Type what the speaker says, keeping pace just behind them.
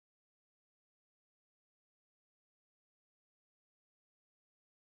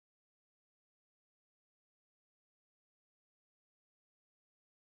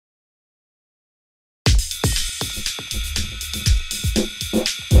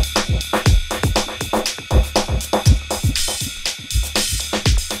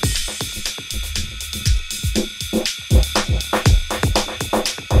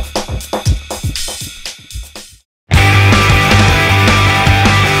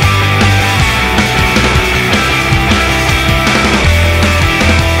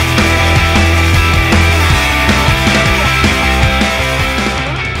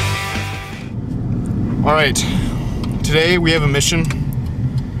today we have a mission.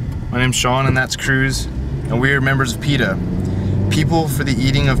 My name's Sean and that's Cruz, and we are members of PETA, People for the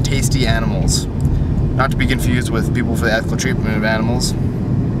Eating of Tasty Animals. Not to be confused with People for the Ethical Treatment of Animals. I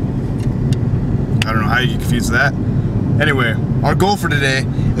don't know how you get confused with that. Anyway, our goal for today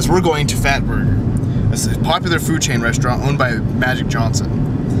is we're going to Fatburger. It's a popular food chain restaurant owned by Magic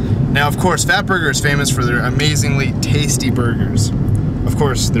Johnson. Now, of course, Fatburger is famous for their amazingly tasty burgers. Of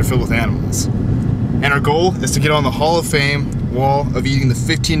course, they're filled with animals. And our goal is to get on the Hall of Fame wall of eating the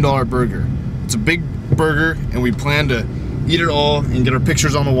 $15 burger. It's a big burger, and we plan to eat it all and get our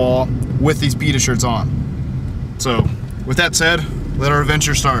pictures on the wall with these PETA shirts on. So, with that said, let our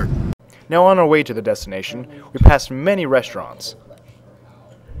adventure start. Now on our way to the destination, we passed many restaurants.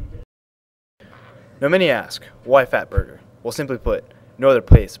 Now many ask, why Fatburger? Well, simply put, no other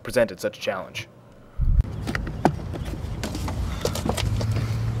place presented such a challenge.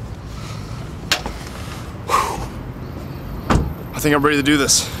 I think I'm ready to do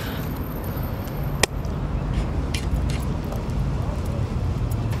this.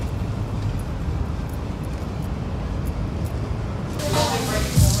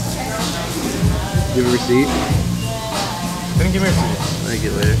 Give a receipt? Didn't give me a receipt. I'll get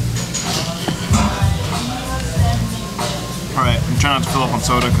it later. Alright, I'm trying not to fill up on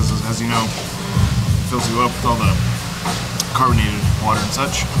soda because, as you know, it fills you up with all the carbonated water and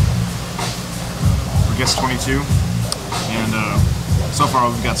such. We're guest 22, and so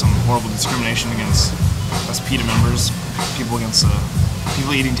far we've got some horrible discrimination against us PETA members, people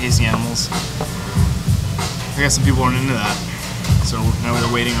eating tasty animals. I guess some people aren't into that, so now we're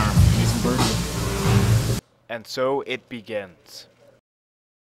awaiting our amazing burger. And so it begins.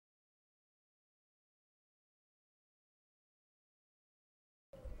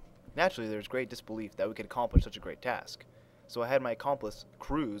 Naturally, there was great disbelief that we could accomplish such a great task. So I had my accomplice,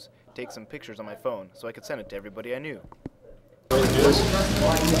 Cruz, take some pictures on my phone so I could send it to everybody I knew. Oh,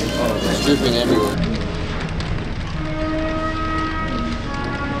 it's dripping everywhere.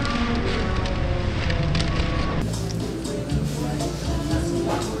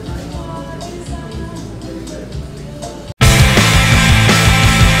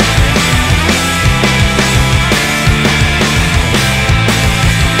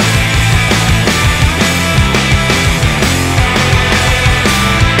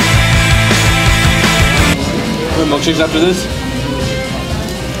 Milkshakes after this?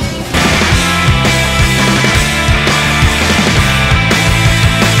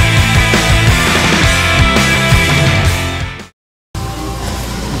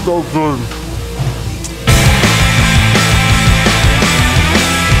 So good.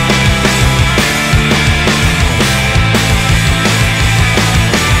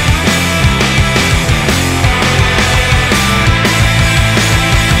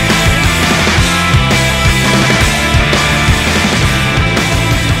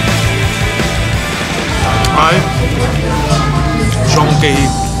 Sean Mulcahy,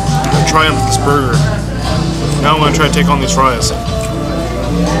 I triumphed this burger. Now I'm going to try to take on these fries.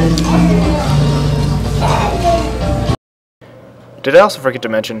 Did I also forget to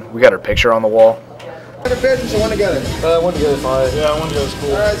mention, we got our picture on the wall? One together or one together? One together is fine. Yeah, one goes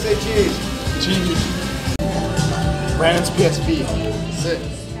cool. Alright, say cheese. Cheese. Brandon's PSP. Sick.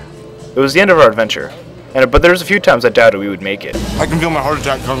 It was the end of our adventure, but there was a few times I doubted we would make it. I can feel my heart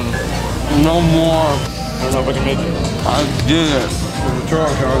attack coming. No more. I don't know if I can make it. I did it. I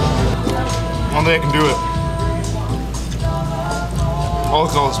don't think I can do it. All I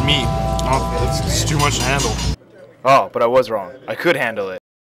call is meat. It's too much to handle. Oh, but I was wrong. I could handle it.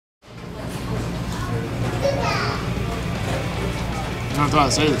 I don't thought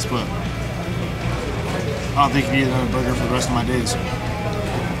I'd say this, but I don't think I can eat another burger for the rest of my days.